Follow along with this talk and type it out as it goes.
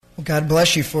Well, God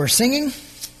bless you for singing.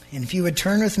 And if you would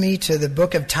turn with me to the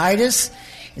book of Titus,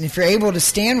 and if you're able to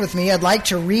stand with me, I'd like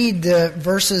to read the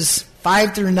verses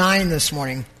 5 through 9 this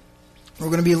morning. We're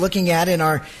going to be looking at in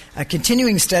our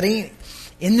continuing study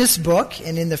in this book,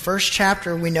 and in the first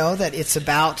chapter we know that it's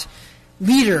about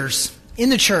leaders in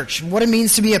the church, what it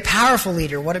means to be a powerful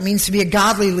leader, what it means to be a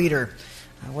godly leader,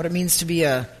 what it means to be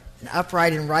an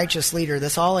upright and righteous leader.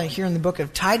 That's all here in the book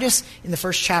of Titus in the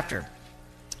first chapter.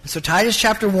 So Titus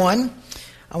chapter 1,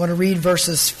 I want to read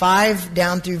verses 5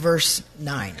 down through verse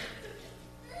 9.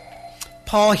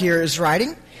 Paul here is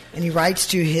writing, and he writes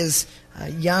to his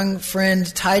young friend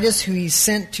Titus, who he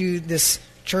sent to this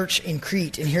church in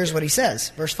Crete. And here's what he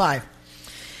says, verse 5.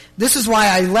 "This is why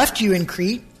I left you in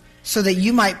Crete, so that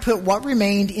you might put what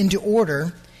remained into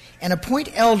order and appoint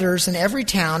elders in every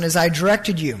town as I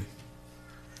directed you.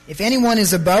 If anyone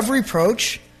is above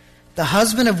reproach, the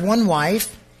husband of one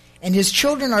wife, and his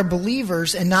children are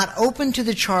believers and not open to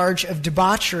the charge of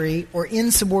debauchery or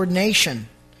insubordination.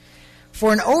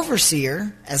 For an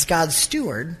overseer, as God's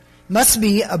steward, must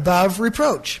be above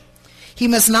reproach. He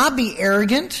must not be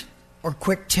arrogant or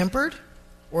quick-tempered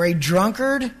or a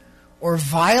drunkard or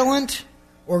violent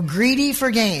or greedy for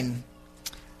gain,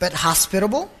 but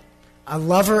hospitable, a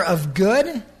lover of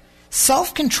good,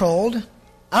 self-controlled,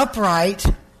 upright,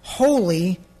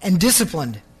 holy, and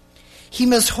disciplined. He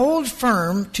must hold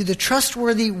firm to the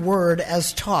trustworthy word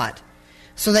as taught,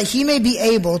 so that he may be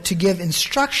able to give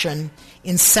instruction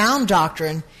in sound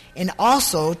doctrine and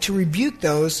also to rebuke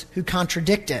those who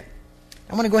contradict it."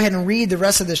 I want to go ahead and read the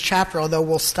rest of this chapter, although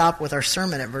we'll stop with our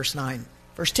sermon at verse 9.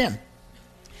 Verse 10.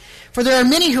 "For there are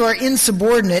many who are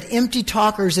insubordinate, empty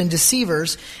talkers and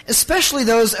deceivers, especially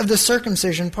those of the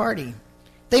circumcision party.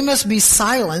 They must be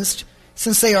silenced,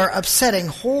 since they are upsetting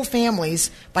whole families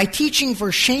by teaching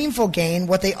for shameful gain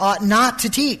what they ought not to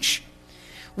teach.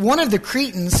 One of the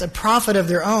Cretans, a prophet of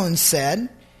their own, said,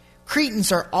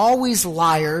 'Cretans are always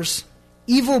liars,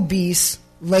 evil beasts,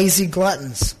 lazy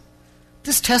gluttons.'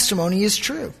 This testimony is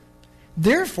true.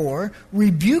 Therefore,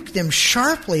 rebuke them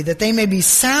sharply, that they may be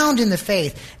sound in the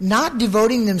faith, not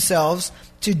devoting themselves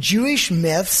to Jewish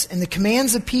myths and the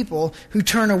commands of people who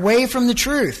turn away from the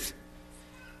truth.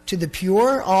 To the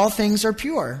pure, all things are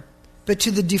pure, but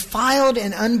to the defiled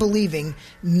and unbelieving,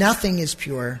 nothing is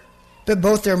pure. But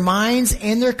both their minds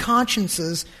and their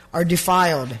consciences are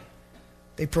defiled.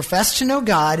 They profess to know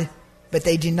God, but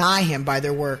they deny him by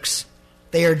their works.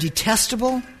 They are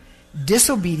detestable,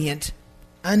 disobedient,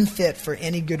 unfit for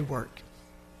any good work."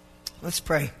 Let's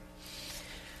pray.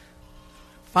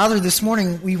 Father, this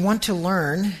morning we want to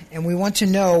learn and we want to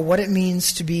know what it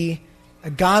means to be a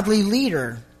godly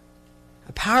leader,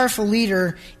 a powerful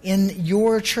leader in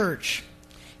your church.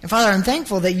 And Father, I'm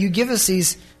thankful that you give us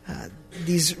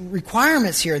these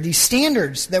requirements here, these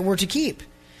standards that we're to keep.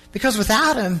 Because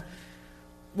without them,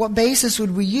 what basis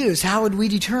would we use? How would we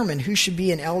determine who should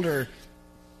be an elder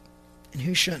and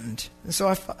who shouldn't? And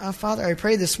so, Father, I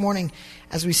pray this morning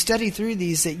as we study through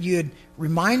these that you'd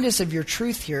remind us of your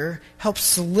truth here, help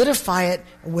solidify it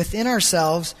within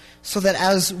ourselves so that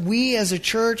as we as a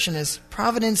church and as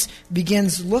Providence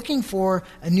begins looking for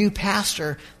a new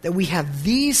pastor, that we have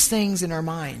these things in our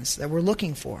minds that we're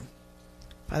looking for.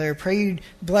 Father, I pray you'd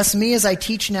bless me as I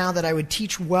teach now, that I would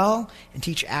teach well and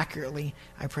teach accurately.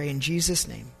 I pray in Jesus'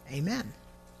 name. Amen.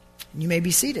 You may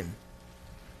be seated.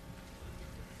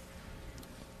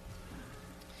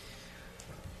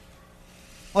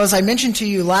 Well, as I mentioned to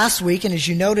you last week, and as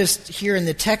you noticed here in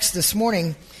the text this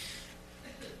morning,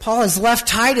 Paul has left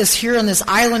Titus here on this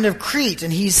island of Crete,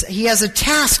 and he has a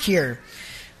task here.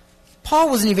 Paul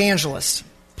was an evangelist.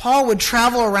 Paul would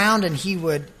travel around and he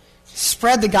would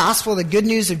spread the gospel, the good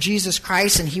news of Jesus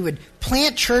Christ, and he would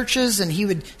plant churches, and he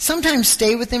would sometimes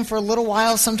stay with them for a little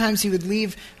while. Sometimes he would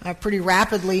leave pretty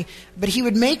rapidly, but he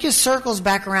would make his circles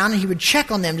back around, and he would check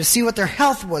on them to see what their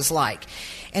health was like.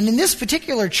 And in this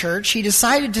particular church, he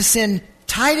decided to send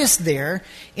Titus there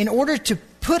in order to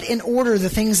put in order the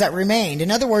things that remained.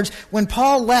 In other words, when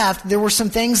Paul left, there were some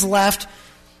things left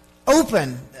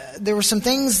open. There were some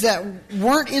things that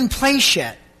weren't in place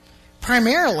yet.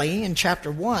 Primarily, in chapter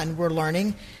 1, we're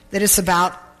learning that it's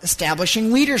about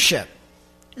establishing leadership.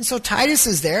 And so Titus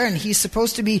is there, and he's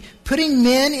supposed to be putting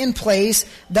men in place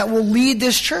that will lead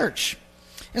this church.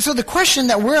 And so the question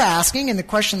that we're asking, and the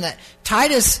question that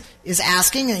Titus is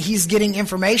asking, and he's getting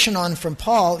information on from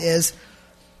Paul, is,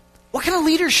 what kind of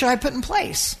leader should I put in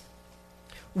place?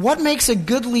 What makes a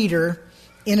good leader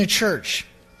in a church?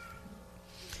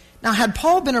 Now, had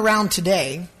Paul been around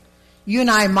today, you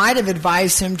and I might have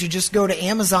advised him to just go to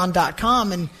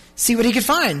Amazon.com and see what he could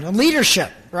find on leadership,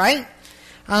 right?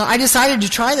 I decided to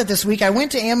try that this week. I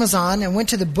went to Amazon and went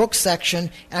to the book section,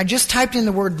 and I just typed in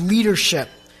the word leadership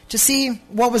to see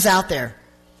what was out there.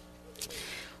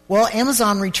 Well,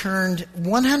 Amazon returned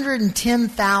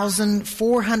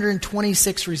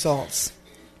 110,426 results.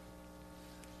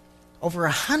 Over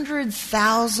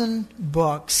 100,000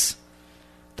 books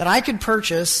that I could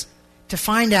purchase to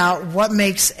find out what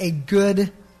makes a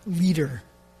good leader.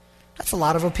 That's a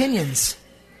lot of opinions.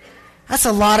 That's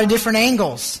a lot of different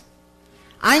angles.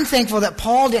 I'm thankful that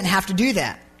Paul didn't have to do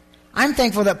that. I'm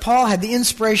thankful that Paul had the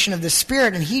inspiration of the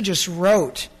Spirit and he just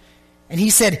wrote. And he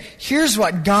said, here's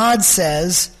what God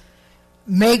says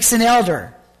makes an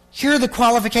elder. Here are the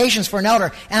qualifications for an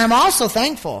elder. And I'm also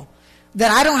thankful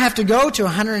that I don't have to go to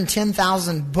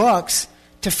 110,000 books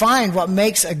to find what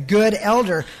makes a good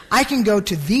elder. I can go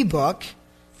to the book,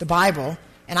 the Bible,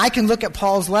 and I can look at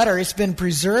Paul's letter. It's been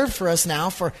preserved for us now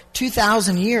for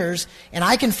 2,000 years, and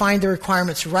I can find the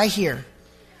requirements right here.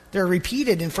 They're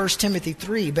repeated in 1 Timothy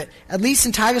 3, but at least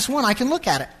in Titus 1, I can look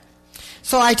at it.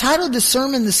 So I titled the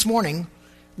sermon this morning,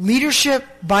 Leadership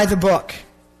by the Book.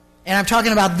 And I'm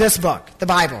talking about this book, the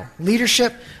Bible.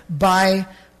 Leadership by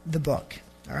the book.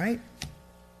 All right?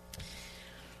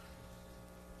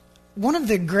 One of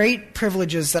the great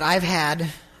privileges that I've had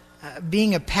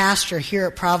being a pastor here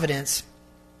at Providence,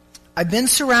 I've been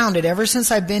surrounded, ever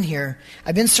since I've been here,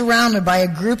 I've been surrounded by a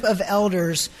group of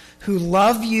elders who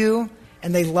love you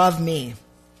and they love me.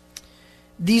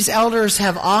 These elders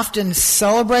have often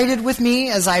celebrated with me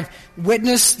as I've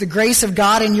witnessed the grace of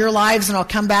God in your lives, and I'll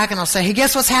come back and I'll say, hey,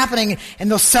 guess what's happening?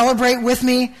 And they'll celebrate with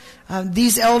me.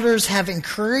 These elders have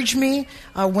encouraged me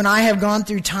when I have gone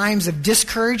through times of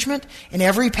discouragement, and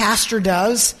every pastor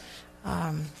does.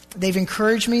 They've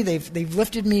encouraged me. They've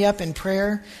lifted me up in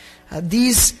prayer.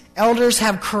 These elders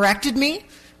have corrected me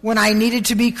when I needed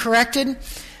to be corrected.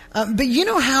 But you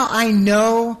know how I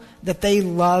know that they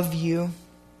love you?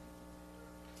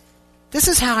 This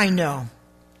is how I know.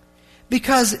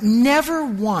 Because never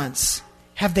once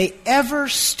have they ever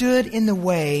stood in the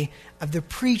way of the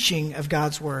preaching of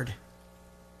God's Word.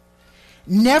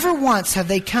 Never once have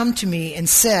they come to me and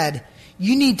said,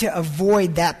 you need to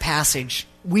avoid that passage.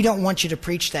 We don't want you to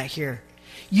preach that here.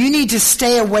 You need to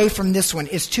stay away from this one.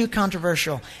 It's too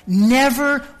controversial.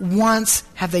 Never once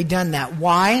have they done that.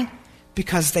 Why?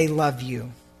 Because they love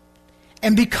you.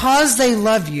 And because they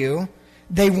love you,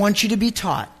 they want you to be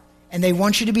taught. And they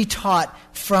want you to be taught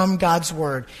from God's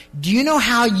Word. Do you know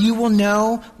how you will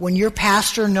know when your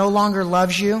pastor no longer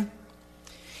loves you?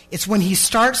 It's when he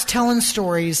starts telling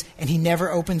stories and he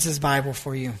never opens his Bible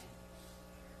for you.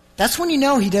 That's when you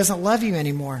know he doesn't love you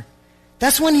anymore.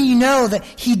 That's when you know that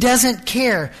he doesn't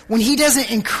care. When he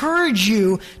doesn't encourage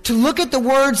you to look at the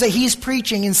words that he's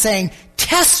preaching and saying,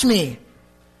 test me.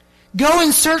 Go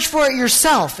and search for it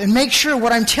yourself and make sure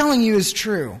what I'm telling you is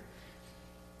true.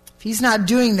 If he's not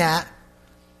doing that,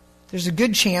 there's a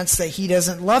good chance that he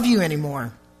doesn't love you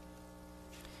anymore.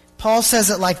 Paul says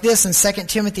it like this in 2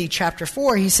 Timothy chapter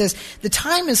 4. He says, the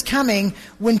time is coming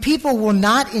when people will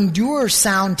not endure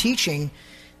sound teaching,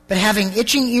 but having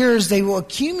itching ears, they will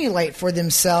accumulate for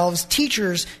themselves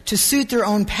teachers to suit their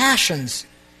own passions.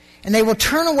 And they will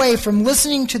turn away from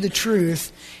listening to the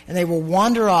truth, and they will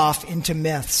wander off into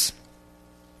myths.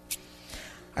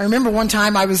 I remember one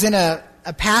time I was in a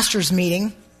pastor's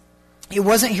meeting. It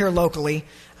wasn't here locally,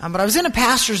 but I was in a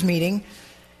pastor's meeting,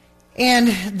 and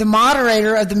the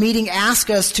moderator of the meeting asked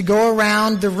us to go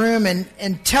around the room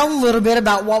and tell a little bit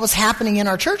about what was happening in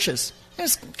our churches. It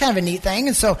was kind of a neat thing,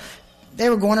 and so they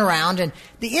were going around, and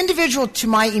the individual to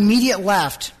my immediate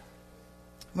left,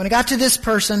 when I got to this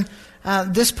person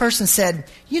said,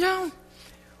 you know,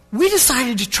 we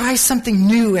decided to try something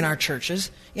new in our church.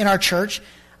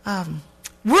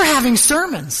 We're having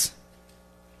sermons.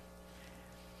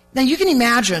 Now, you can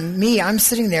imagine me, I'm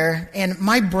sitting there, and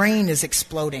my brain is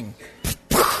exploding.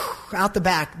 Out the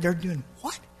back, they're doing,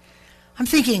 what? I'm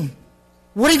thinking,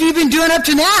 what have you been doing up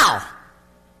to now?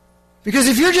 Because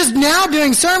if you're just now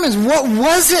doing sermons, what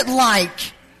was it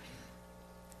like?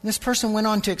 This person went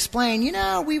on to explain, you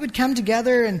know, we would come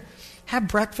together and have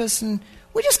breakfast, and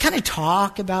we just kind of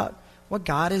talk about what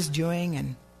God is doing.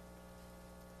 And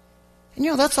you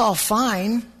know, that's all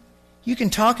fine. You can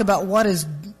talk about what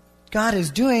God is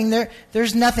doing.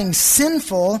 There's nothing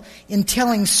sinful in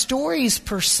telling stories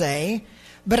per se,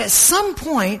 but at some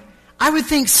point, I would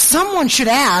think someone should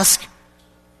ask,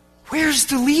 where's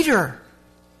the leader?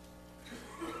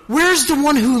 Where's the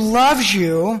one who loves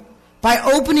you by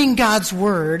opening God's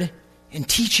Word and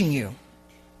teaching you?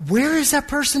 Where has that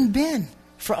person been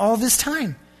for all this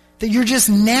time that you're just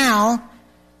now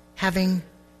having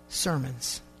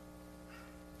sermons?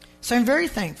 So I'm very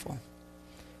thankful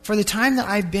for the time that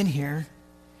I've been here,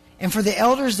 and for the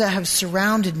elders that have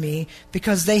surrounded me,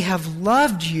 because they have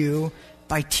loved you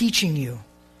by teaching you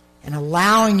and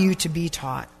allowing you to be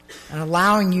taught and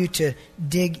allowing you to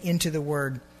dig into the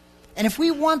Word. And if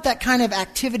we want that kind of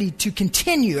activity to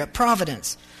continue at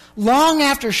Providence, long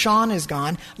after Sean is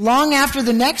gone, long after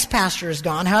the next pastor is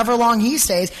gone, however long he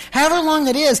stays, however long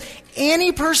that is,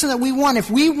 any person that we want, if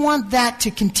we want that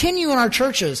to continue in our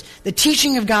churches, the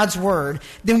teaching of God's Word,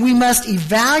 then we must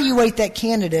evaluate that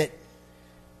candidate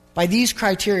by these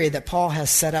criteria that Paul has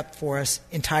set up for us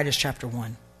in Titus chapter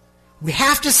 1. We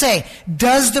have to say,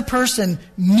 does the person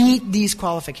meet these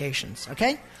qualifications?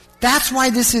 Okay? That's why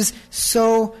this is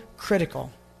so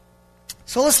critical.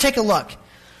 So let's take a look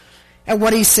at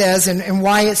what he says and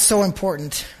why it's so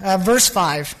important. Verse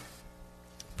 5,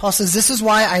 Paul says, "This is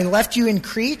why I left you in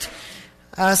Crete,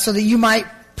 so that you might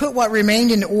put what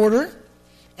remained in order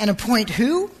and appoint"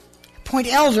 who? "Appoint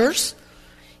elders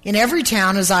in every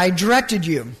town as I directed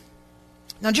you."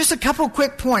 Now, just a couple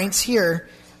quick points here.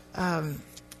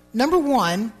 Number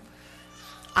one,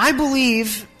 I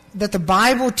believe that the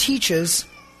Bible teaches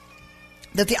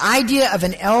that the idea of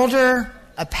an elder,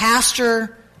 a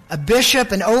pastor, a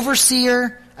bishop, an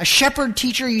overseer, a shepherd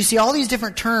teacher, you see all these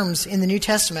different terms in the New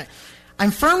Testament.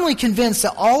 I'm firmly convinced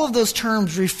that all of those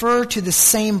terms refer to the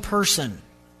same person.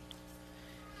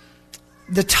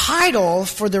 The title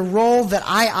for the role that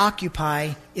I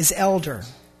occupy is elder.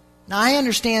 Now, I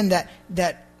understand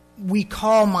that we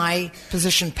call my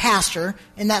position pastor,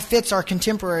 and that fits our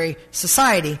contemporary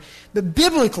society. But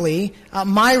biblically,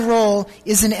 my role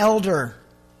is an elder,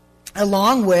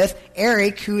 along with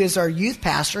Eric, who is our youth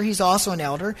pastor. He's also an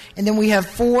elder. And then we have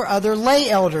 4 other lay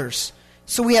elders.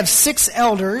 So we have 6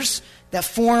 elders that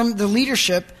form the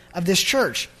leadership of this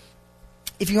church.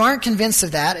 If you aren't convinced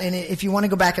of that, and if you want to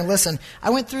go back and listen, I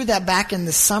went through that back in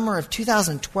the summer of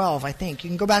 2012, I think. You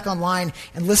can go back online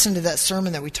and listen to that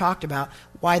sermon that we talked about,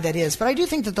 why that is. But I do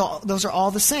think that those are all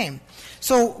the same.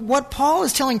 So what Paul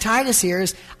is telling Titus here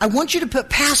is, I want you to put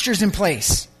pastors in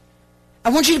place. I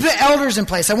want you to put elders in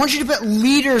place. I want you to put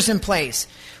leaders in place.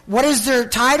 What is their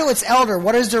title? It's elder.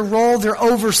 What is their role? They're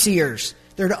overseers.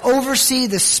 They're to oversee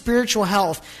the spiritual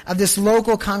health of this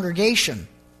local congregation.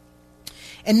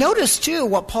 And notice, too,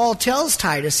 what Paul tells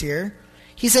Titus here.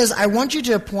 He says, I want you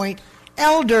to appoint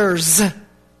elders,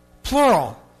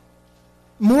 plural,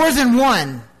 more than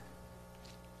one.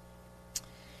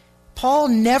 Paul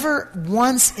never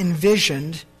once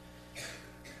envisioned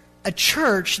a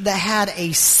church that had a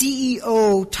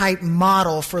CEO-type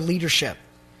model for leadership,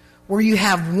 where you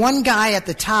have one guy at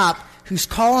the top who's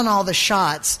calling all the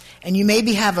shots, and you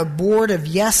maybe have a board of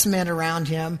yes men around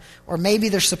him, or maybe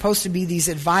there's supposed to be these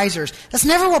advisors. That's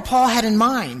never what Paul had in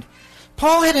mind.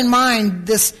 Paul had in mind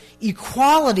this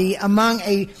equality among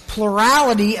a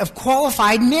plurality of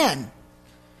qualified men.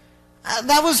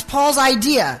 That was Paul's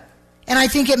idea, and I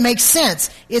think it makes sense.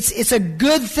 It's a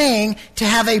good thing to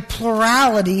have a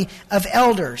plurality of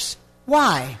elders.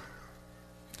 Why?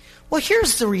 Well,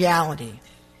 here's the reality.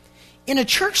 In a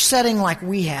church setting like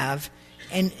we have,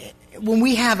 and when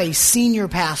we have a senior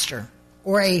pastor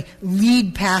or a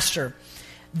lead pastor,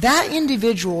 that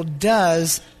individual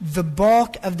does the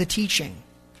bulk of the teaching.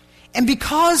 And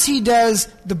because he does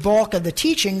the bulk of the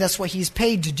teaching, that's what he's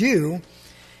paid to do,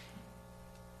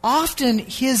 often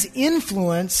his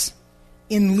influence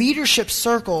in leadership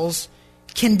circles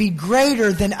can be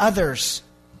greater than others.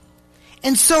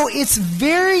 And so it's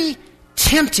very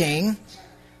tempting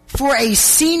for a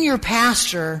senior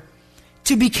pastor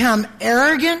to become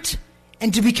arrogant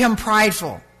and to become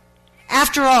prideful.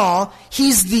 After all,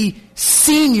 he's the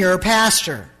senior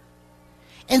pastor.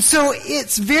 And so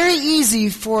it's very easy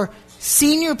for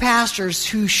senior pastors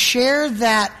who share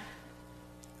that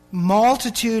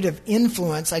multitude of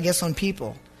influence, I guess, on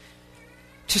people,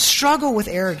 to struggle with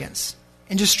arrogance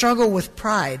and to struggle with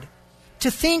pride, to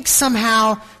think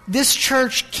somehow this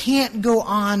church can't go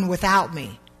on without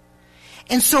me.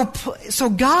 And so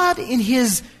God, in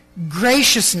His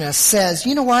graciousness, says,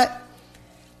 you know what?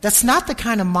 That's not the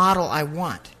kind of model I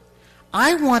want.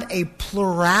 I want a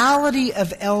plurality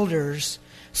of elders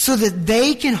so that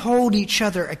they can hold each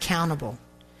other accountable.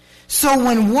 So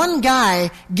when one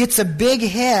guy gets a big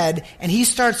head and he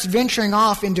starts venturing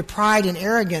off into pride and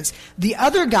arrogance, the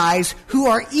other guys who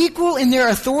are equal in their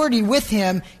authority with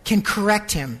him can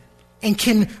correct him and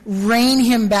can rein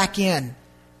him back in.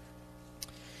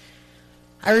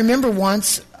 I remember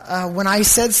once when I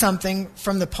said something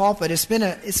from the pulpit.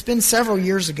 It's been several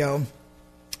years ago.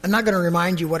 I'm not going to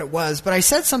remind you what it was, but I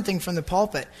said something from the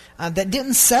pulpit that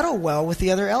didn't settle well with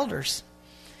the other elders.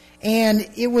 And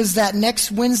it was that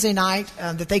next Wednesday night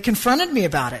that they confronted me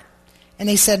about it. And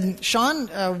they said,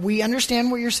 Sean, we understand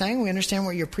what you're saying. We understand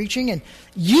what you're preaching. And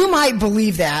you might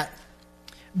believe that,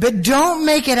 but don't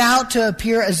make it out to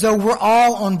appear as though we're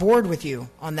all on board with you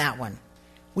on that one.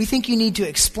 We think you need to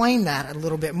explain that a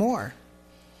little bit more.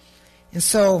 And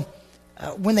so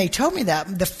when they told me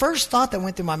that, the first thought that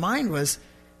went through my mind was,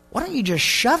 why don't you just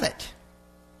shove it?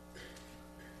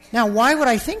 Now, why would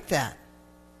I think that?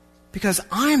 Because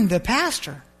I'm the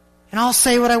pastor, and I'll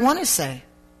say what I want to say.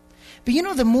 But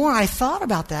the more I thought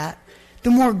about that,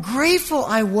 the more grateful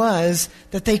I was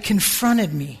that they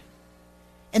confronted me.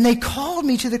 And they called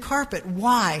me to the carpet.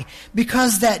 Why?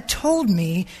 Because that told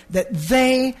me that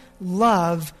they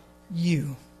love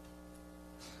you.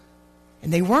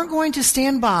 And they weren't going to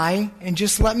stand by and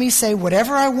just let me say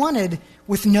whatever I wanted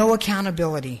with no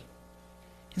accountability.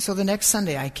 And so the next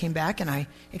Sunday I came back and I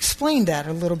explained that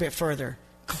a little bit further,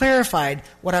 clarified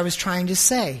what I was trying to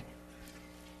say.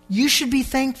 You should be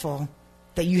thankful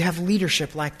that you have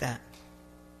leadership like that.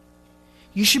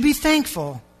 You should be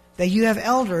thankful that you have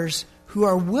elders who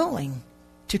are willing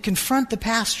to confront the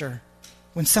pastor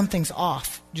when something's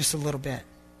off just a little bit.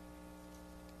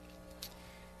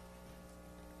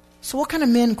 So what kind of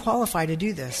men qualify to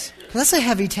do this? That's a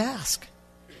heavy task.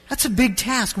 That's a big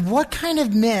task. What kind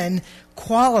of men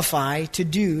qualify to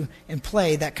do and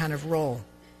play that kind of role?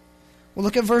 Well,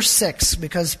 look at verse 6,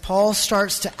 because Paul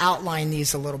starts to outline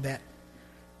these a little bit.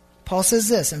 Paul says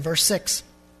this in verse 6.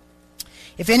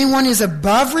 If anyone is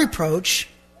above reproach,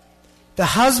 the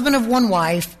husband of one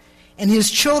wife, and his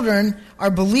children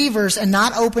are believers and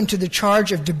not open to the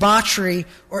charge of debauchery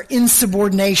or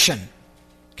insubordination.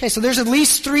 Okay, so there's at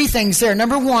least three things there.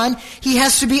 Number one, he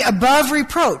has to be above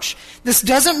reproach. This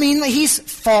doesn't mean that he's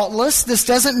faultless. This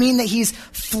doesn't mean that he's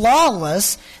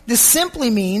flawless. This simply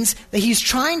means that he's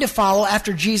trying to follow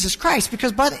after Jesus Christ.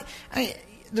 Because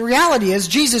the reality is,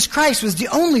 Jesus Christ was the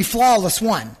only flawless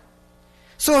one.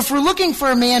 So if we're looking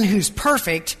for a man who's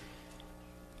perfect,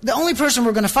 the only person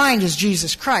we're going to find is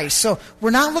Jesus Christ. So we're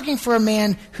not looking for a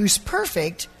man who's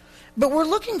perfect, but we're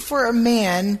looking for a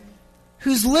man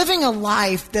who's living a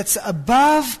life that's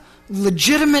above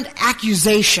legitimate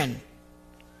accusation.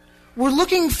 We're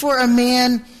looking for a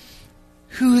man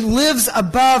who lives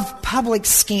above public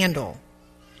scandal.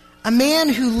 A man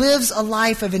who lives a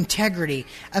life of integrity.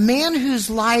 A man whose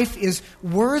life is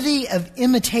worthy of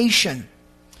imitation.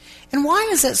 And why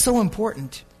is that so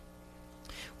important?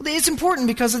 Well, it's important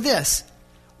because of this.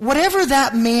 Whatever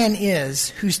that man is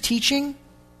who's teaching,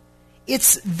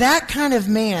 it's that kind of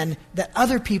man that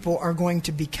other people are going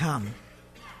to become.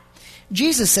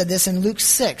 Jesus said this in Luke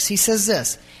 6. He says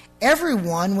this,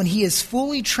 everyone, when he is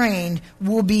fully trained,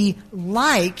 will be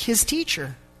like his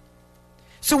teacher.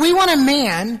 So we want a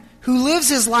man who lives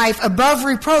his life above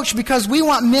reproach because we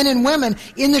want men and women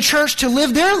in the church to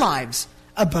live their lives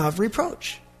above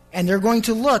reproach. And they're going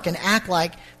to look and act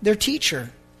like their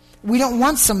teacher. We don't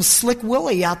want some slick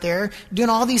Willie out there doing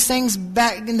all these things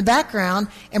back in the background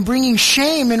and bringing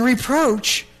shame and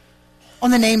reproach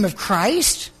on the name of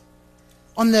Christ,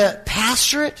 on the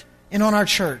pastorate, and on our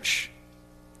church.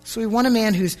 So we want a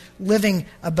man who's living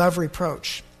above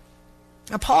reproach.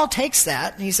 Now Paul takes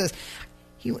that and he says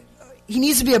he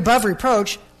needs to be above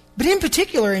reproach, but in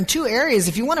particular in two areas.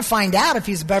 If you want to find out if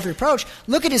he's above reproach,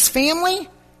 look at his family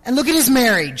and look at his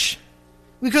marriage.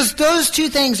 Because those two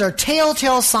things are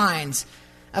telltale signs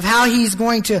of how he's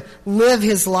going to live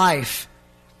his life.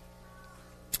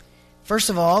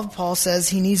 First of all, Paul says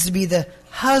he needs to be the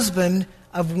husband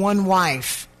of one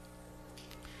wife.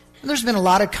 There's been a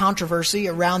lot of controversy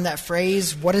around that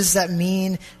phrase. What does that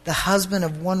mean? The husband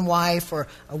of one wife, or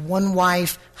a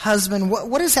one-wife husband.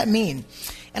 What does that mean?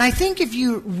 And I think if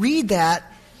you read that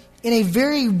in a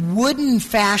very wooden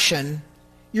fashion,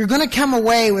 you're going to come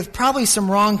away with probably some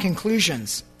wrong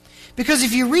conclusions. Because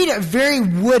if you read it very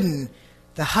wooden,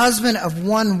 the husband of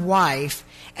one wife,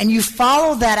 and you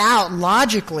follow that out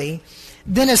logically,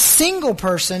 then a single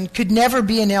person could never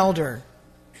be an elder.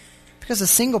 Because a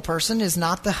single person is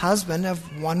not the husband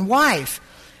of one wife.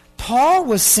 Paul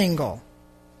was single.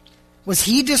 Was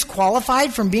he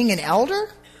disqualified from being an elder?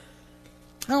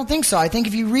 I don't think so. I think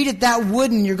if you read it that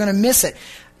wooden, you're going to miss it.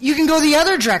 You can go the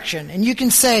other direction, and you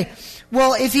can say,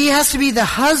 well, if he has to be the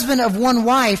husband of one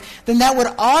wife, then that would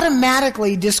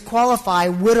automatically disqualify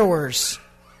widowers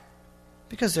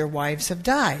because their wives have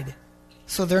died.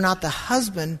 So they're not the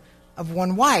husband of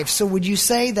one wife. So would you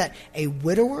say that a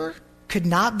widower could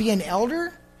not be an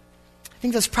elder? I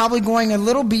think that's probably going a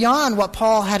little beyond what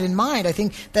Paul had in mind. I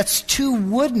think that's too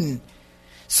wooden.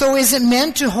 So is it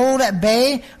meant to hold at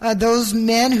bay those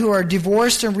men who are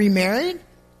divorced and remarried?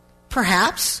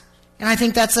 Perhaps. And I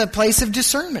think that's a place of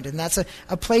discernment, and that's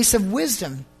a place of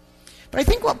wisdom. But I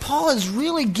think what Paul is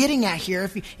really getting at here,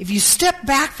 if you step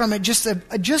back from it just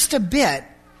a bit,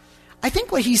 I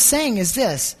think what he's saying is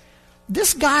this.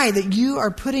 This guy that you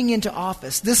are putting into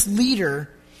office, this leader,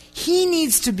 he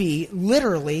needs to be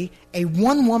literally a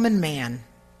one-woman man.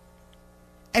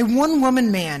 A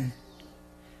one-woman man.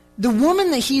 The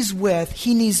woman that he's with,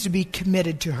 he needs to be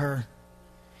committed to her.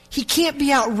 He can't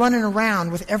be out running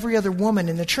around with every other woman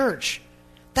in the church.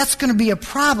 That's going to be a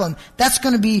problem. That's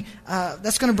going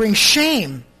to bring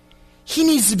shame. He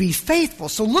needs to be faithful.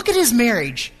 So look at his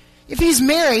marriage. If he's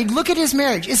married, look at his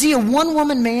marriage. Is he a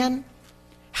one-woman man?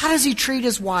 How does he treat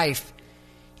his wife?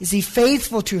 Is he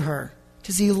faithful to her?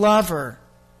 Does he love her?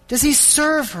 Does he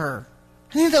serve her?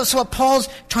 I think that's what Paul's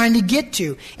trying to get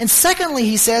to. And secondly,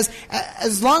 he says,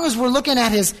 as long as we're looking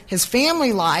at his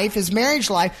family life, his marriage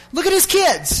life, look at his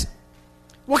kids.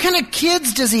 What kind of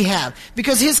kids does he have?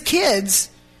 Because his kids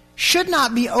should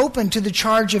not be open to the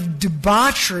charge of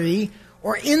debauchery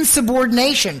or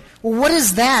insubordination. Well, what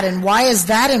is that, and why is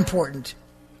that important?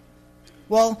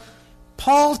 Well,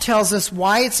 Paul tells us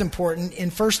why it's important in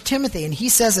 1 Timothy, and he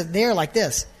says it there like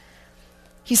this.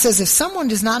 He says, if someone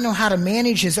does not know how to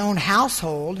manage his own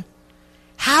household,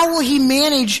 how will he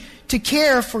manage to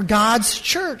care for God's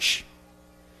church?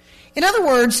 In other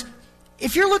words,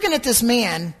 if you're looking at this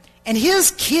man and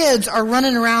his kids are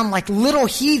running around like little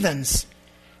heathens,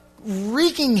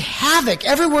 wreaking havoc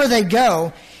everywhere they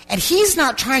go, and he's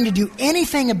not trying to do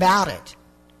anything about it,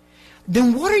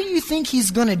 then what do you think he's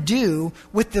going to do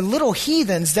with the little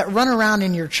heathens that run around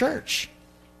in your church?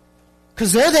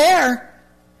 Because they're there.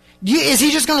 Is he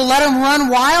just going to let them run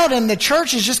wild and the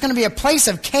church is just going to be a place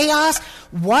of chaos?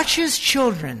 Watch his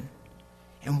children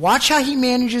and watch how he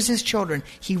manages his children.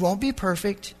 He won't be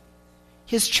perfect.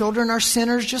 His children are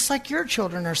sinners just like your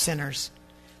children are sinners.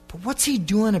 But what's he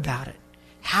doing about it?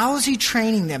 How is he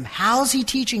training them? How is he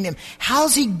teaching them? How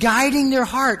is he guiding their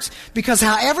hearts? Because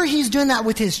however he's doing that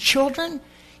with his children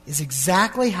is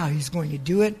exactly how he's going to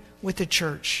do it with the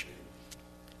church.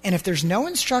 And if there's no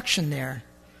instruction there,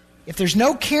 if there's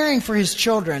no caring for his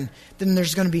children, then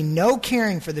there's going to be no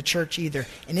caring for the church either.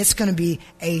 And it's going to be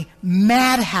a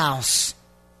madhouse.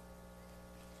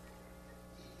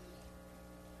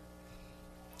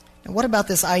 And what about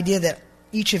this idea that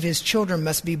each of his children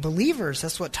must be believers?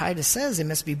 That's what Titus says. They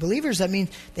must be believers. That means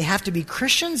they have to be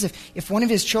Christians. If one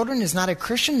of his children is not a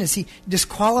Christian, is he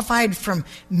disqualified from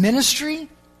ministry?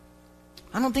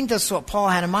 I don't think that's what Paul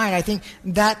had in mind. I think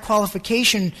that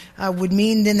qualification would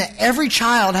mean then that every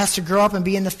child has to grow up and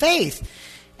be in the faith.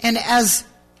 And as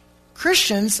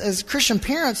Christians, as Christian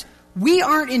parents, we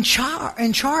aren't in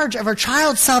charge of our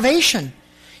child's salvation.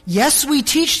 Yes, we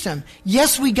teach them.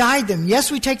 Yes, we guide them. Yes,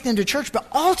 we take them to church. But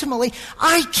ultimately,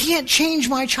 I can't change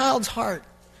my child's heart.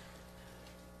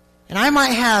 And I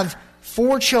might have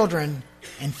 4 children,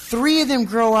 and 3 of them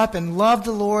grow up and love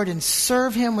the Lord and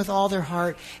serve Him with all their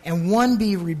heart, and 1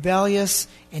 be rebellious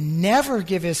and never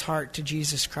give his heart to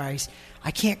Jesus Christ. I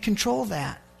can't control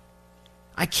that.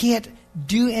 I can't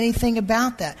do anything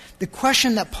about that. The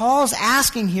question that Paul's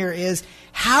asking here is,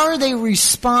 how are they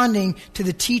responding to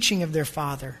the teaching of their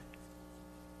father?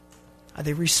 Are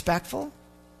they respectful?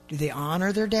 Do they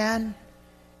honor their dad?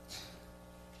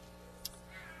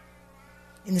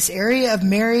 In this area of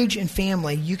marriage and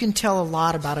family, you can tell a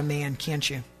lot about a man, can't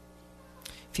you?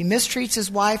 If he mistreats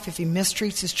his wife, if he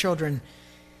mistreats his children,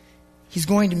 he's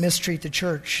going to mistreat the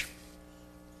church.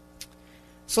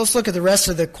 So let's look at the rest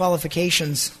of the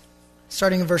qualifications,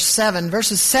 starting in verse 7.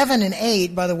 Verses 7 and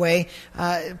 8, by the way,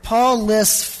 Paul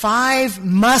lists 5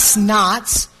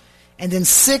 must-nots and then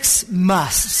 6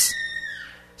 musts.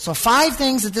 So 5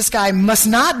 things that this guy must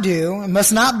not do and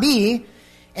must not be,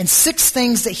 and 6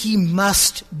 things that he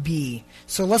must be.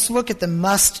 So let's look at the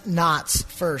must-nots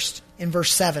first in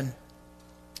verse 7.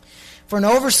 For an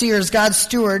overseer as God's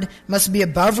steward must be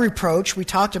above reproach. We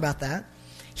talked about that.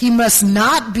 He must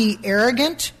not be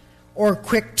arrogant or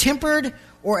quick-tempered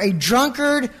or a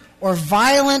drunkard or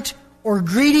violent or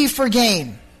greedy for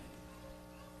gain.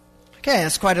 Okay,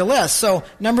 that's quite a list. So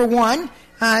number 1,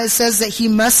 it says that he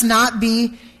must not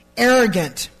be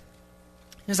arrogant.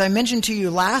 As I mentioned to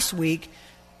you last week,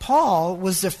 Paul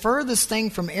was the furthest thing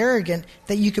from arrogant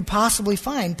that you could possibly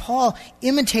find. Paul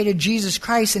imitated Jesus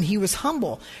Christ and he was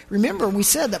humble. Remember, we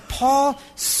said that Paul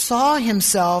saw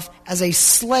himself as a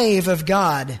slave of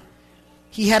God.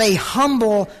 He had a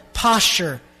humble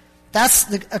posture.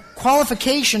 That's a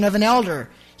qualification of an elder.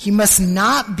 He must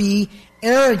not be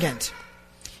arrogant.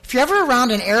 If you're ever around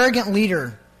an arrogant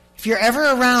leader, if you're ever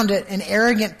around an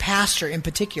arrogant pastor in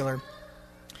particular,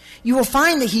 you will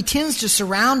find that he tends to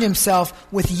surround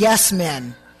himself with yes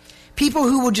men. People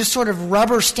who will just sort of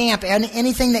rubber stamp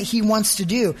anything that he wants to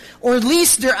do. Or at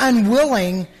least they're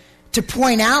unwilling to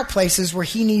point out places where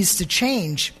he needs to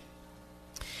change.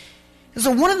 And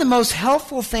so one of the most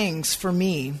helpful things for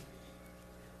me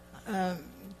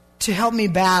to help me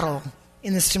battle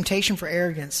in this temptation for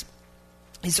arrogance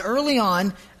is early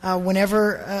on,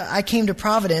 whenever I came to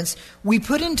Providence, we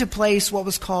put into place what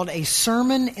was called a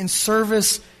sermon and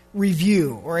service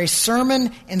review, or a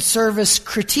sermon and service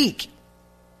critique.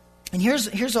 And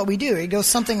here's what we do. It goes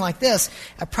something like this.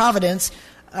 At Providence,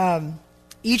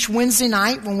 each Wednesday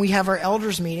night when we have our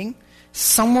elders meeting,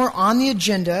 somewhere on the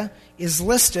agenda is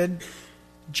listed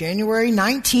January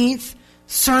 19th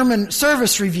sermon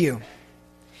service review,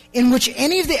 in which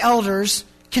any of the elders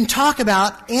can talk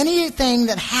about anything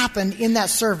that happened in that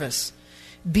service,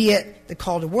 be it the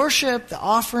call to worship, the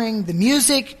offering, the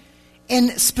music,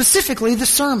 and specifically the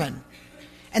sermon.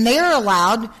 And they are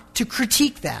allowed to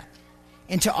critique that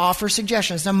and to offer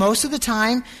suggestions. Now, most of the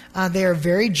time, they are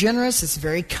very generous, it's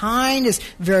very kind, it's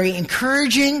very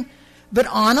encouraging, but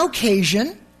on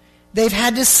occasion, they've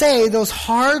had to say those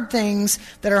hard things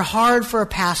that are hard for a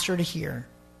pastor to hear.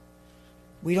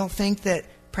 We don't think that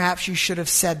perhaps you should have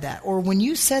said that. Or when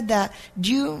you said that,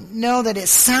 do you know that it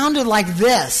sounded like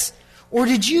this? Or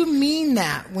did you mean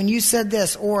that when you said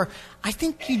this? Or I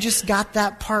think you just got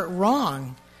that part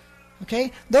wrong.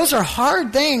 Okay? Those are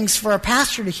hard things for a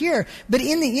pastor to hear. But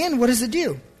in the end, what does it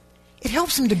do? It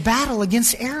helps him to battle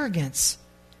against arrogance.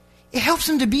 It helps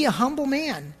him to be a humble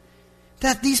man.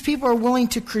 That these people are willing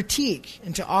to critique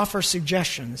and to offer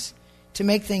suggestions to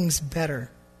make things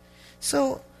better.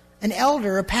 So an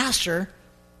elder, a pastor,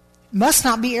 must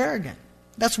not be arrogant.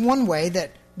 That's one way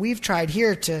that we've tried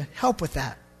here to help with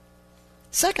that.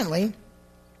 Secondly,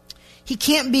 he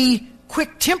can't be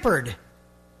quick-tempered.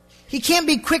 He can't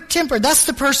be quick-tempered. That's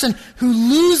the person who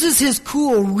loses his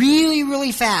cool really,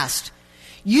 really fast.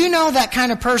 You know that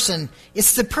kind of person.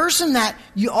 It's the person that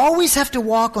you always have to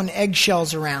walk on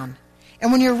eggshells around.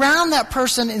 And when you're around that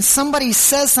person and somebody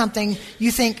says something,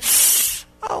 you think,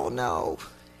 oh no,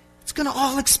 it's going to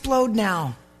all explode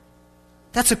now.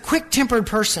 That's a quick-tempered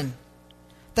person.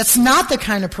 That's not the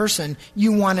kind of person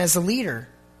you want as a leader.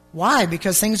 Why?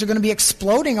 Because things are going to be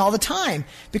exploding all the time.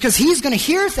 Because he's going to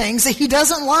hear things that he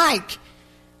doesn't like.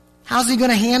 How's he going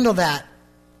to handle that?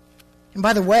 And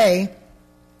by the way,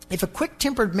 if a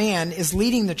quick-tempered man is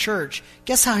leading the church,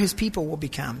 guess how his people will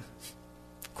become?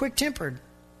 Quick-tempered,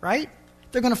 right?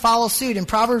 They're going to follow suit. In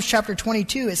Proverbs chapter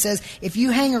 22, it says, if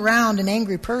you hang around an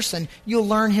angry person, you'll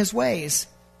learn his ways.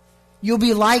 You'll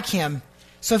be like him.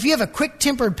 So if you have a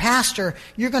quick-tempered pastor,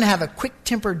 you're going to have a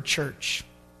quick-tempered church.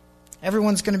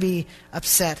 Everyone's going to be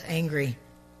upset, angry.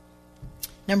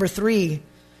 Number 3,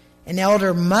 an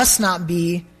elder must not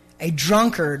be a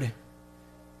drunkard,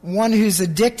 one who's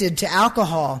addicted to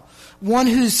alcohol, one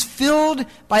who's filled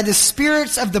by the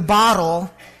spirits of the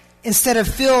bottle instead of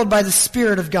filled by the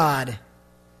Spirit of God.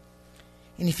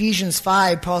 In Ephesians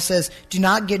 5, Paul says, do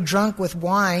not get drunk with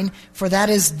wine, for that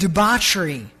is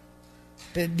debauchery,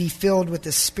 but be filled with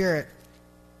the Spirit.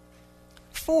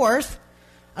 Fourth,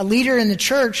 a leader in the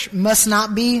church must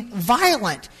not be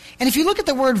violent. And if you look at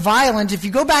the word violent, if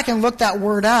you go back and look that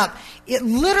word up, it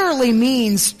literally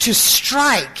means to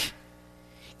strike.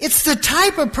 It's the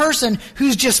type of person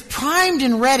who's just primed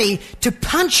and ready to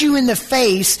punch you in the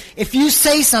face if you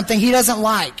say something he doesn't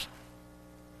like.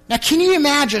 Now, can you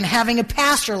imagine having a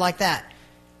pastor like that?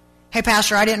 Hey,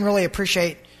 pastor, I didn't really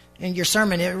appreciate your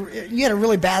sermon. You had a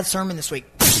really bad sermon this week.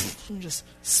 Just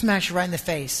smash you right in the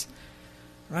face.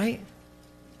 Right?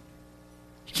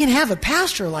 You can't have a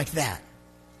pastor like that.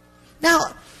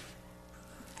 Now,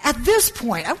 at this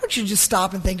point, I want you to just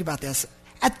stop and think about this.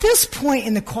 At this point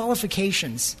in the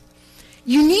qualifications,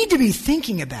 you need to be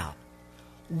thinking about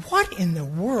what in the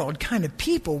world kind of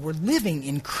people were living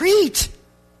in Crete.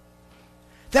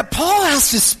 That Paul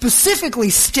has to specifically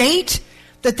state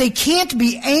that they can't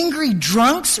be angry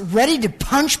drunks ready to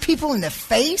punch people in the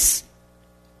face.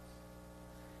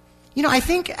 You know, I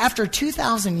think after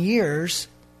 2,000 years,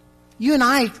 you and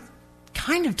I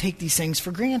kind of take these things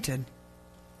for granted.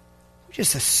 We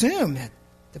just assume that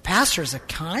the pastor is a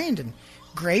kind and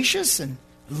gracious and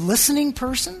listening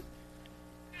person,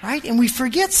 right? And we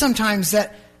forget sometimes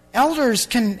that elders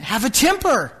can have a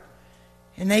temper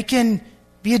and they can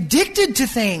be addicted to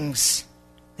things.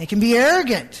 They can be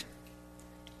arrogant.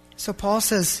 So Paul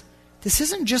says, this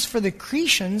isn't just for the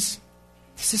Cretans,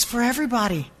 this is for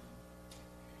everybody.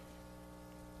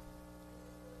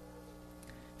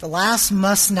 The last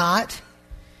must not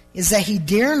is that he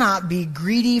dare not be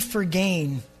greedy for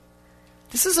gain.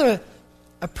 This is a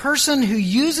person who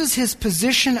uses his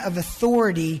position of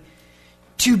authority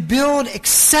to build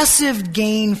excessive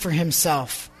gain for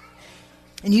himself.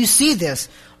 And you see this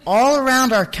all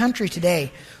around our country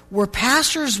today, where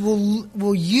pastors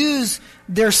will use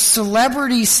their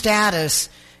celebrity status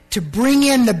to bring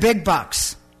in the big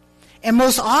bucks. And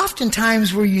most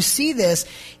oftentimes where you see this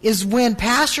is when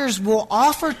pastors will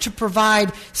offer to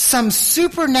provide some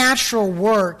supernatural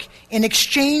work in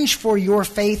exchange for your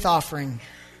faith offering.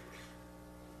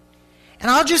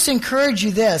 And I'll just encourage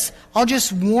you this. I'll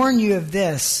just warn you of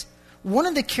this. One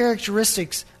of the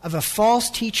characteristics of a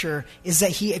false teacher is that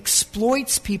he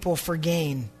exploits people for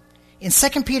gain. In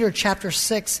 2 Peter chapter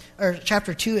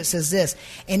 2, it says this,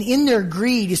 and in their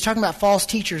greed, he's talking about false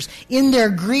teachers, in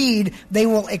their greed, they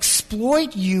will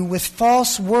exploit you with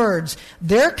false words.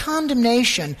 Their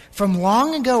condemnation from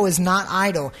long ago is not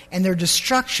idle, and their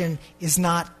destruction is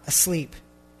not asleep.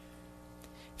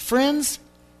 Friends,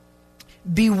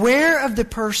 beware of the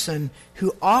person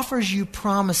who offers you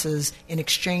promises in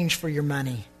exchange for your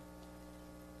money.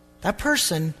 That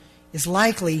person is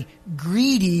likely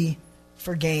greedy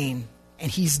for gain,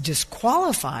 and he's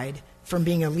disqualified from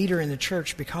being a leader in the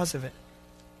church because of it.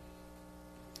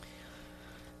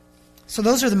 So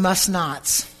those are the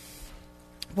must-nots.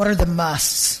 What are the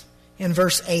musts? In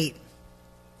verse 8,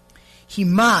 he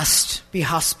must be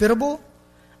hospitable,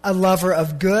 a lover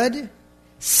of good,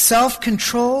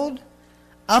 self-controlled,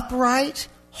 upright,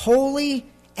 holy,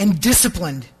 and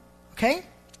disciplined. Okay?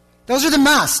 Those are the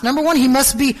musts. Number one, he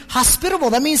must be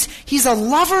hospitable. That means he's a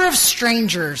lover of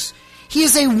strangers. He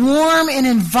is a warm and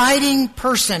inviting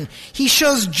person. He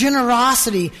shows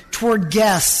generosity toward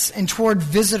guests and toward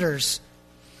visitors.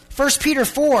 1 Peter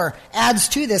 4 adds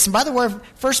to this. And by the way,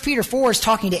 1 Peter 4 is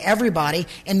talking to everybody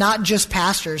and not just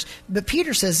pastors. But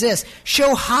Peter says this,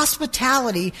 show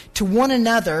hospitality to one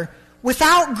another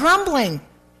without grumbling.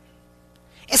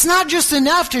 It's not just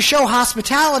enough to show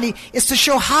hospitality, it's to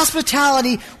show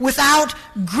hospitality without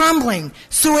grumbling.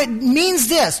 So it means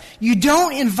this, you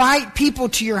don't invite people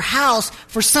to your house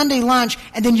for Sunday lunch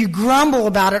and then you grumble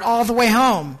about it all the way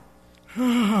home.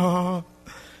 Oh,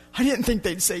 I didn't think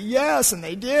they'd say yes, and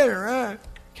they did, right?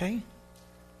 Okay?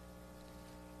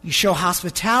 You show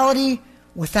hospitality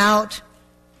without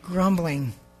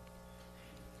grumbling.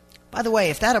 By the way,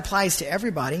 if that applies to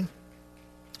everybody,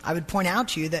 I would point out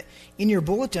to you that in your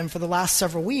bulletin for the last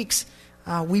several weeks,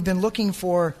 we've been looking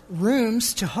for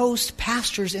rooms to host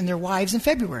pastors and their wives in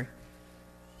February.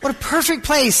 What a perfect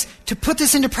place to put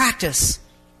this into practice.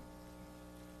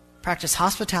 Practice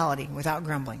hospitality without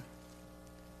grumbling.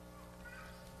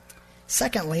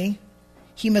 Secondly,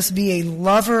 he must be a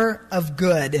lover of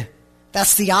good.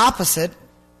 That's the opposite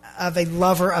of a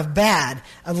lover of bad.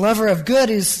 A lover of good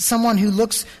is someone who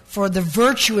looks for the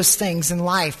virtuous things in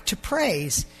life to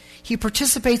praise. He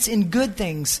participates in good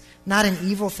things, not in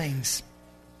evil things.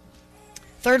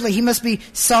 Thirdly, he must be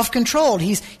self-controlled.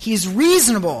 He's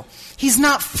reasonable. He's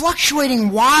not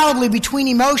fluctuating wildly between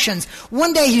emotions.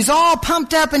 One day he's all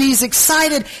pumped up and he's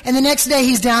excited, and the next day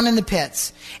he's down in the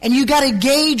pits. And you got to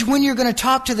gauge when you're going to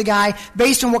talk to the guy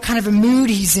based on what kind of a mood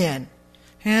he's in.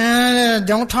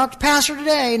 Don't talk to pastor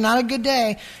today. Not a good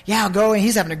day. Yeah, I'll go. And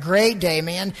he's having a great day,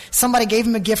 man. Somebody gave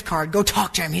him a gift card. Go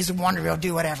talk to him. He's a wonder. He'll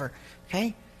do whatever.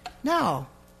 Okay? No.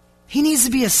 He needs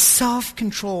to be a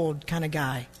self-controlled kind of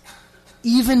guy.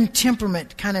 Even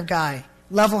temperament kind of guy.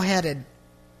 Level-headed.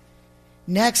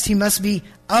 Next, he must be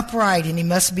upright and he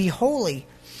must be holy.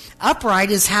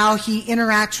 Upright is how he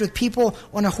interacts with people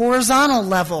on a horizontal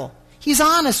level. He's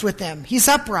honest with them. He's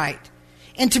upright.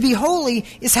 And to be holy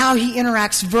is how he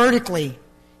interacts vertically.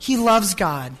 He loves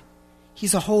God.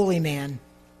 He's a holy man.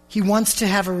 He wants to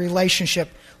have a relationship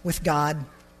with God.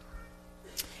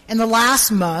 And the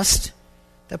last must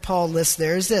that Paul lists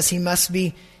there is this. He must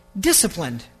be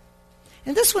disciplined.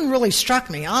 And this one really struck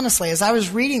me, honestly. As I was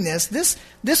reading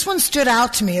this one stood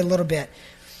out to me a little bit.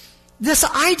 This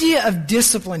idea of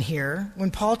discipline here,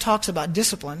 when Paul talks about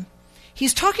discipline,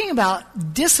 he's talking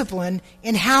about discipline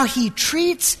in how he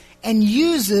treats and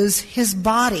uses his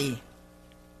body.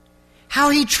 How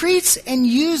he treats and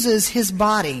uses his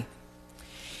body.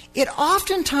 It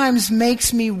oftentimes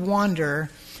makes me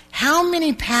wonder how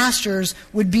many pastors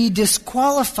would be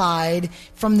disqualified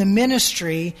from the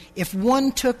ministry if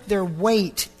one took their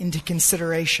weight into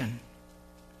consideration.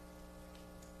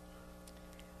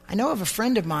 I know of a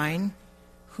friend of mine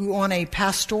who on a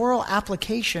pastoral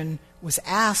application was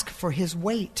asked for his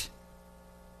weight.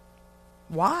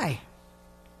 Why?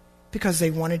 Because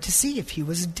they wanted to see if he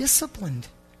was disciplined.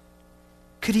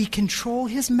 Could he control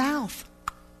his mouth?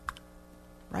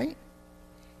 Right?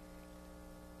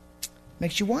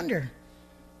 Makes you wonder.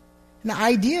 And the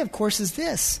idea, of course, is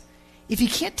this. If he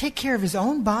can't take care of his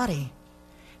own body,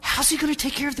 how's he going to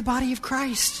take care of the body of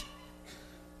Christ?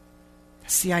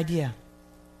 That's the idea.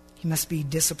 He must be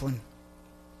disciplined.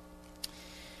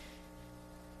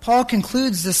 Paul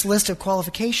concludes this list of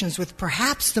qualifications with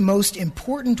perhaps the most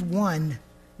important one,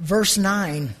 verse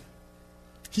 9.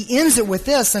 He ends it with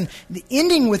this, and the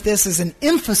ending with this is an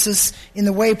emphasis in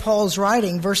the way Paul's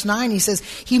writing. Verse 9, he says,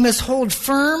 he must hold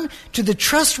firm to the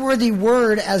trustworthy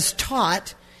word as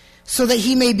taught, so that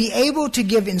he may be able to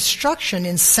give instruction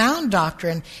in sound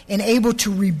doctrine and able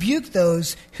to rebuke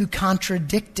those who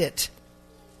contradict it.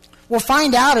 We'll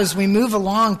find out as we move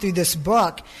along through this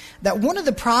book that one of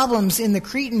the problems in the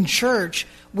Cretan church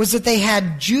was that they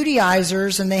had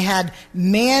Judaizers and they had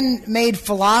man-made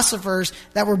philosophers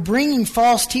that were bringing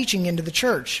false teaching into the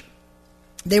church.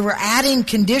 They were adding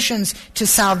conditions to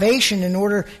salvation in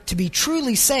order to be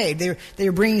truly saved. They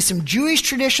were bringing some Jewish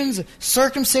traditions,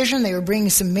 circumcision. They were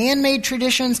bringing some man-made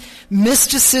traditions.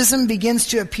 Mysticism begins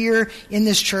to appear in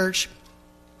this church.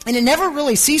 And it never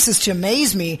really ceases to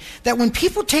amaze me that when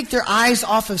people take their eyes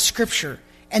off of Scripture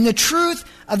and the truth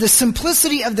of the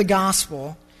simplicity of the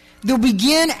gospel, they'll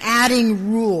begin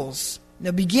adding rules.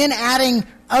 They'll begin adding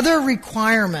other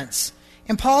requirements.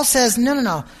 And Paul says,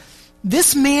 no.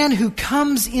 This man who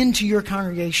comes into your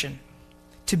congregation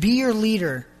to be your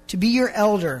leader, to be your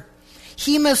elder,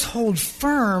 he must hold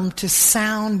firm to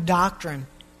sound doctrine.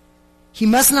 He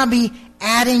must not be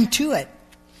adding to it.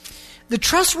 The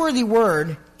trustworthy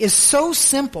word is so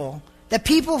simple that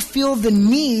people feel the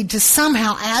need to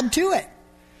somehow add to it.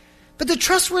 But the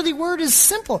trustworthy word is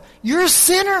simple. You're a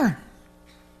sinner.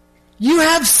 You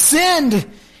have sinned.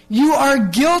 You are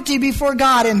guilty before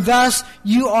God, and thus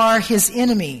you are his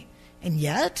enemy. And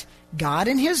yet, God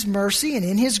in his mercy and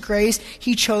in his grace,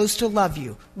 he chose to love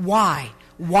you. Why?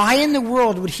 Why in the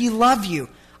world would he love you?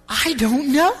 I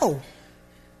don't know.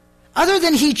 Other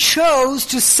than he chose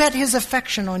to set his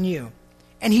affection on you.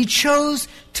 And he chose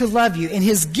to love you. And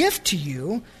his gift to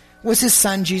you was his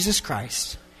son, Jesus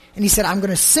Christ. And he said, I'm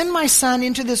going to send my son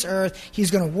into this earth.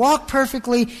 He's going to walk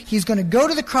perfectly. He's going to go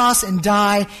to the cross and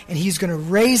die. And he's going to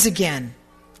raise again.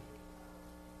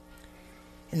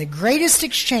 And the greatest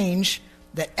exchange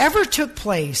that ever took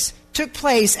place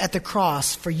at the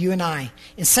cross for you and I.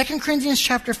 In 2 Corinthians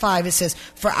chapter 5, it says,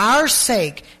 for our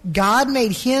sake, God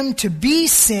made him to be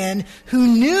sin who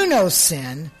knew no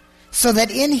sin, so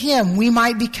that in him we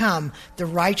might become the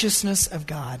righteousness of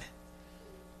God.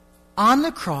 On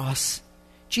the cross,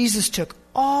 Jesus took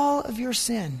all of your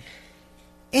sin.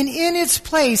 And in its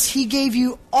place, he gave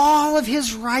you all of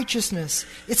his righteousness.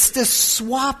 It's this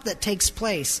swap that takes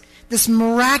place. This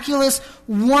miraculous,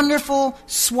 wonderful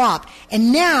swap.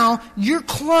 And now you're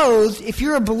clothed, if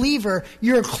you're a believer,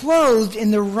 you're clothed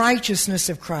in the righteousness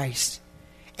of Christ.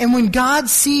 And when God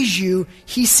sees you,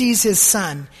 he sees his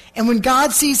son. And when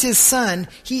God sees his son,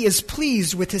 he is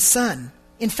pleased with his son.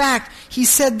 In fact, he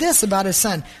said this about his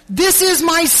son. This is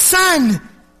my son,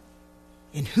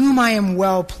 in whom I am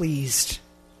well pleased.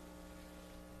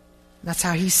 That's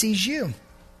how he sees you.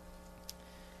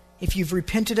 If you've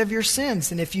repented of your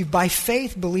sins and if you've by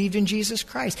faith believed in Jesus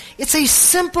Christ. It's a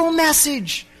simple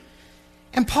message.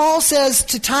 And Paul says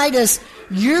to Titus,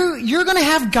 you're going to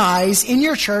have guys in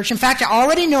your church. In fact, I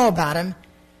already know about them.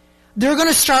 They're going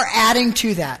to start adding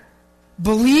to that.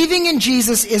 Believing in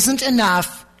Jesus isn't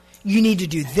enough. You need to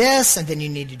do this, and then you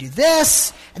need to do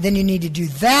this, and then you need to do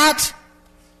that.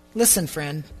 Listen,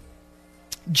 friend.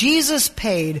 Jesus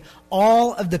paid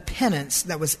all of the penance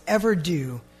that was ever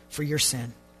due for your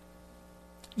sin.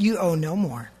 You owe no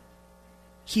more.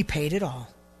 He paid it all.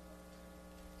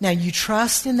 Now you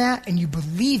trust in that and you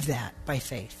believe that by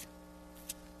faith.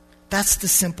 That's the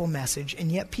simple message.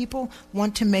 And yet people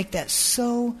want to make that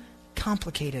so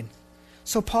complicated.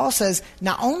 So Paul says,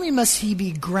 not only must he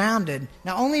be grounded,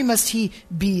 not only must he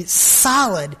be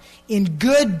solid in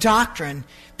good doctrine,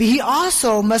 but he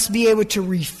also must be able to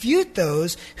refute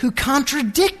those who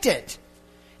contradict it.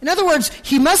 In other words,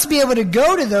 he must be able to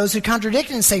go to those who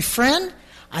contradict it and say, friend,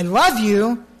 I love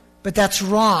you, but that's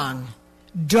wrong.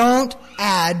 Don't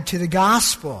add to the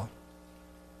gospel.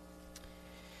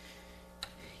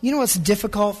 You know what's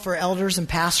difficult for elders and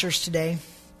pastors today?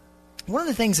 One of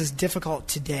the things that's difficult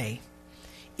today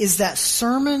is that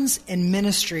sermons and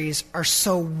ministries are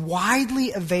so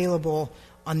widely available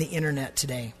on the internet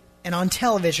today and on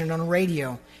television, on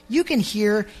radio. You can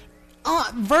hear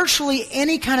virtually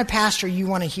any kind of pastor you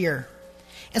want to hear.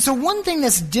 And so one thing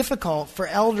that's difficult for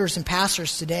elders and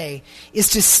pastors today is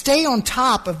to stay on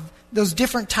top of those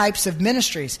different types of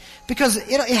ministries. Because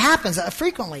it happens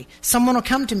frequently. Someone will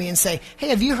come to me and say, hey,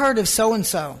 have you heard of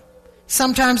so-and-so?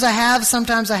 Sometimes I have,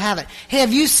 sometimes I haven't. Hey,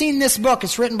 have you seen this book?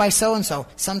 It's written by so-and-so.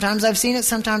 Sometimes I've seen it,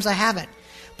 sometimes I haven't.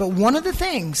 But one of the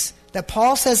things that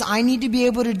Paul says I need to be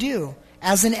able to do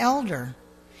as an elder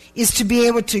is to be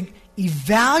able to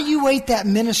evaluate that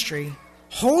ministry,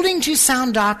 holding to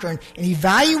sound doctrine and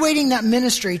evaluating that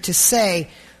ministry to say,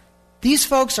 these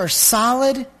folks are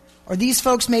solid, or these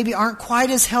folks maybe aren't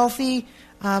quite as healthy,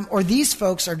 or these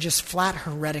folks are just flat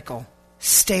heretical.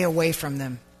 Stay away from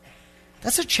them.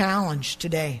 That's a challenge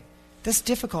today. That's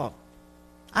difficult.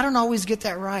 I don't always get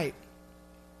that right.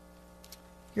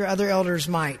 Your other elders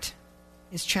might.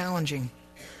 It's challenging.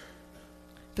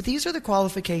 But these are the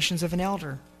qualifications of an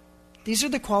elder. These are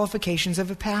the qualifications of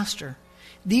a pastor.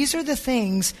 These are the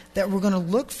things that we're going to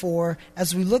look for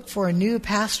as we look for a new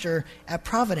pastor at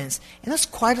Providence. And that's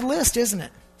quite a list, isn't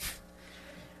it?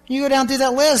 You go down through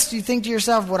that list, you think to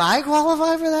yourself, would I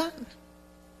qualify for that?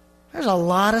 There's a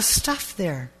lot of stuff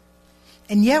there.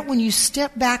 And yet when you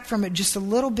step back from it just a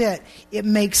little bit, it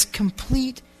makes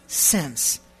complete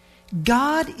sense.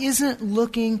 God isn't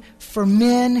looking for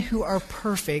men who are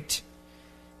perfect.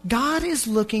 God is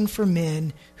looking for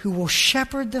men who will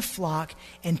shepherd the flock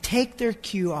and take their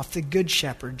cue off the good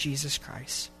shepherd, Jesus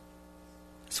Christ.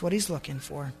 That's what he's looking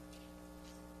for.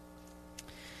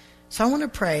 So I want to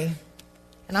pray,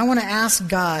 and I want to ask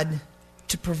God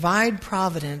to provide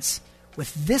Providence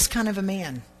with this kind of a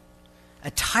man,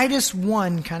 a Titus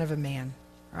 1 kind of a man.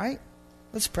 All right?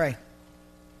 Let's pray.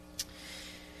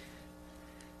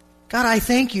 God, I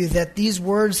thank you that these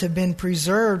words have been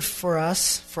preserved for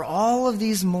us for all of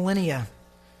these millennia.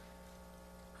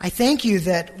 I thank you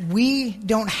that we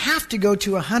don't have to go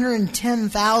to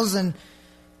 110,000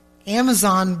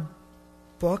 Amazon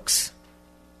books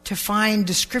to find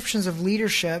descriptions of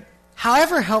leadership,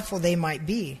 however helpful they might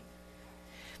be.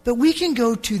 But we can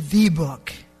go to the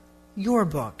book, your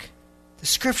book, the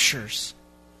Scriptures,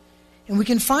 and we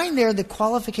can find there the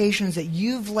qualifications that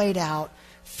you've laid out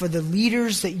for the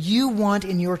leaders that you want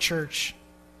in your church.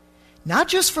 Not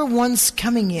just for ones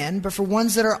coming in, but for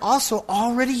ones that are also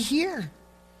already here.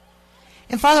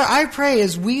 And Father, I pray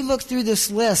as we look through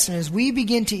this list and as we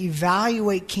begin to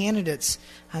evaluate candidates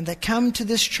that come to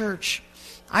this church,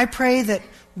 I pray that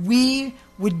we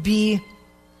would be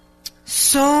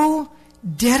so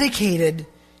dedicated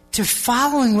to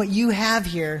following what you have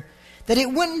here that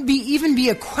it wouldn't even be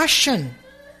a question.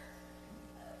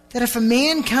 That if a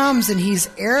man comes and he's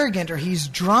arrogant or he's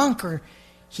drunk or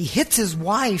he hits his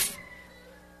wife,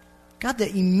 God,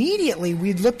 that immediately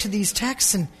we'd look to these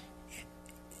texts and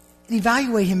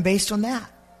evaluate him based on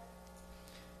that.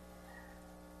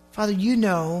 Father, you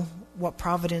know what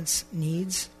Providence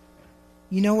needs.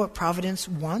 You know what Providence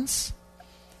wants.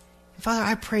 And Father,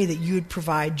 I pray that you would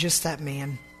provide just that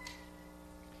man.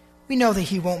 We know that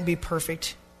he won't be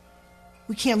perfect.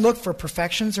 We can't look for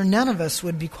perfections, or none of us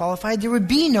would be qualified. There would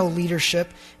be no leadership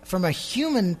from a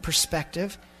human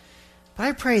perspective. But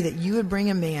I pray that you would bring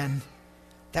a man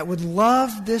that would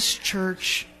love this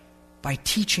church by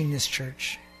teaching this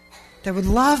church, that would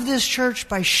love this church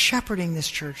by shepherding this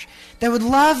church, that would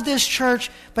love this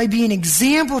church by being an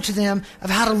example to them of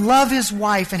how to love his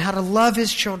wife and how to love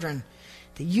his children.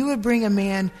 That you would bring a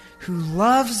man who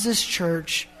loves this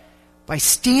church by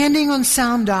standing on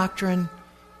sound doctrine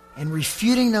and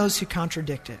refuting those who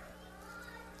contradict it.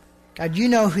 God, you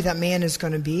know who that man is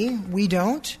going to be. We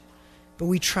don't, but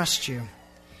we trust you.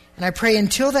 And I pray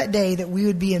until that day that we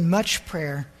would be in much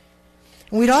prayer.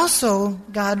 And we'd also,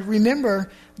 God,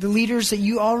 remember the leaders that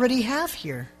you already have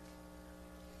here.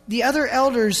 The other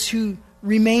elders who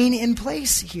remain in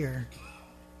place here.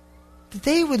 That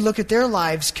they would look at their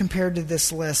lives compared to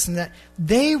this list, and that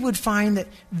they would find that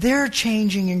they're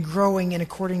changing and growing in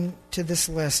according to this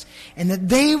list, and that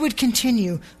they would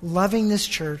continue loving this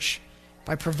church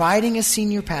by providing a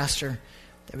senior pastor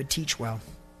that would teach well.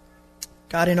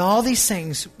 God, in all these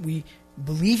things, we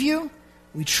believe you,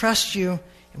 we trust you,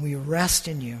 and we rest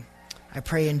in you. I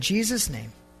pray in Jesus'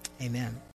 name, amen.